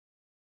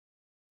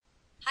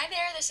Hi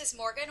there, this is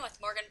Morgan with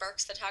Morgan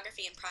Burke's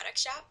Photography and Product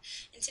Shop,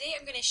 and today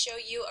I'm going to show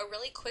you a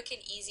really quick and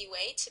easy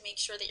way to make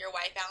sure that your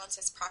white balance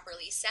is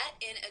properly set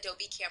in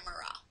Adobe Camera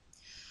Raw.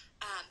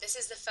 This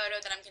is the photo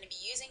that I'm going to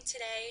be using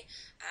today.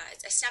 I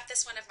snapped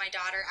this one of my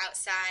daughter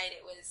outside.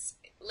 It was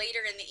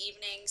later in the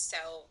evening,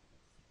 so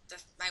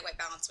my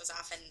white balance was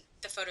off, and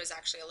the photo is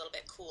actually a little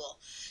bit cool.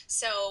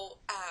 So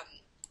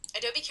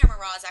Adobe Camera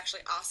Raw is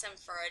actually awesome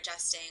for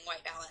adjusting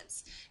white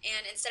balance.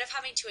 And instead of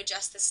having to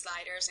adjust the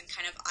sliders and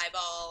kind of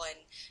eyeball and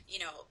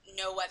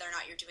know whether or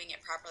not you're doing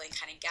it properly and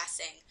kind of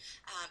guessing,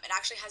 it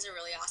actually has a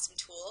really awesome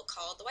tool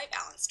called the white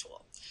balance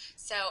tool.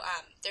 So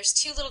there's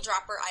two little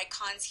dropper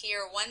icons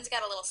here. One's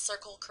got a little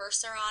circle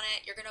cursor on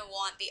it. You're going to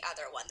want the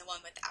other one, the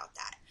one without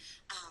that.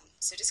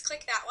 So just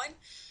click that one.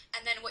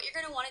 And then what you're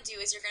going to want to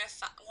do is you're going to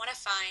want to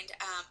find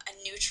a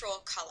neutral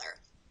color.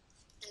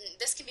 And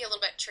this can be a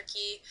little bit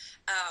tricky.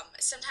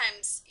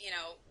 Sometimes,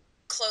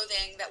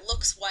 clothing that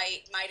looks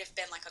white might have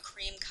been like a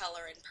cream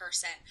color in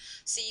person.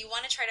 So you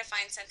want to try to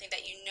find something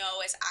that you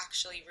know is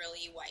actually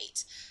really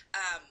white.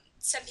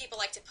 Some people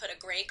like to put a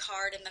gray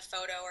card in the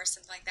photo or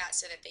something like that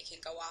so that they can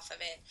go off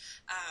of it.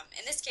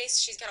 In this case,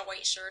 she's got a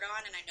white shirt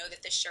on, and I know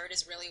that this shirt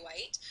is really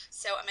white,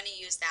 so I'm going to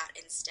use that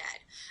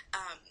instead.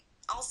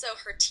 Also,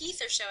 her teeth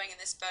are showing in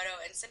this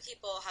photo, and some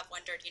people have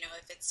wondered,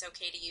 if it's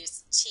okay to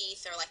use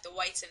teeth or like the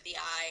whites of the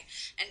eye.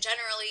 And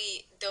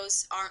generally,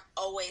 those aren't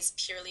always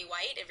purely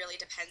white. It really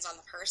depends on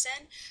the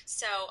person.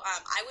 So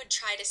I would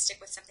try to stick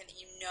with something that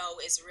you know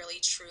is really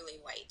truly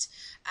white.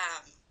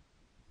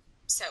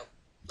 So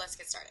let's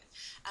get started.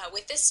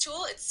 With this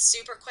tool, it's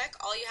super quick.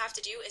 All you have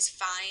to do is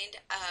find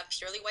a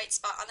purely white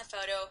spot on the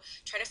photo.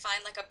 Try to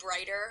find like a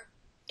brighter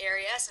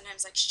area.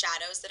 Sometimes like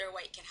shadows that are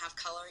white can have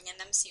coloring in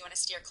them, so you want to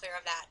steer clear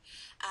of that.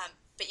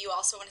 But you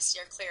also want to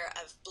steer clear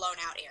of blown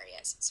out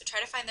areas. So try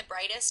to find the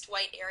brightest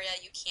white area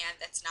you can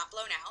that's not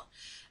blown out,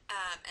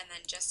 and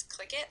then just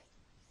click it,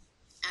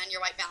 and your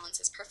white balance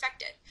is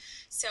perfected.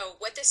 So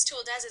what this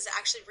tool does is it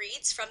actually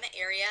reads from the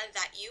area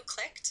that you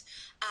clicked,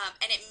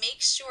 and it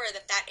makes sure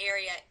that that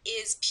area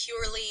is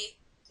purely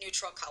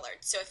neutral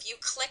colored. So if you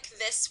click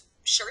this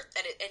shirt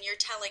and you're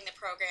telling the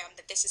program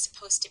that this is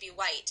supposed to be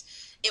white,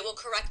 it will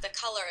correct the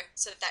color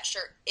so that that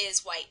shirt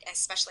is white,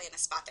 especially in the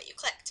spot that you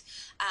clicked.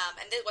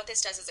 What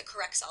this does is it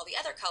corrects all the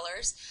other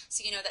colors,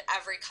 so you know that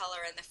every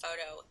color in the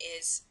photo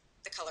is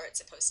the color it's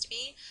supposed to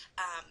be.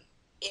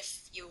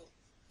 If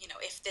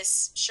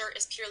this shirt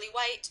is purely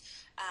white,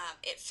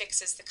 it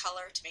fixes the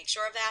color to make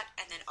sure of that,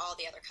 and then all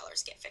the other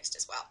colors get fixed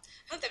as well.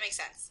 I hope that makes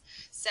sense.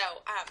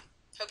 So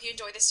hope you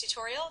enjoy this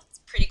tutorial. It's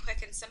pretty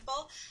quick and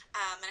simple,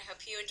 and I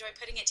hope you enjoy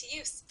putting it to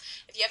use.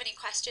 If you have any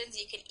questions,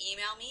 you can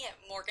email me at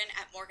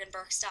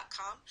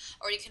morgan@morganburks.com,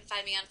 or you can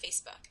find me on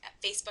Facebook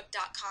at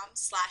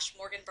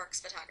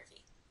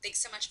facebook.com/morganburksphotography. Thanks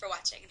so much for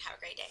watching, and have a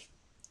great day.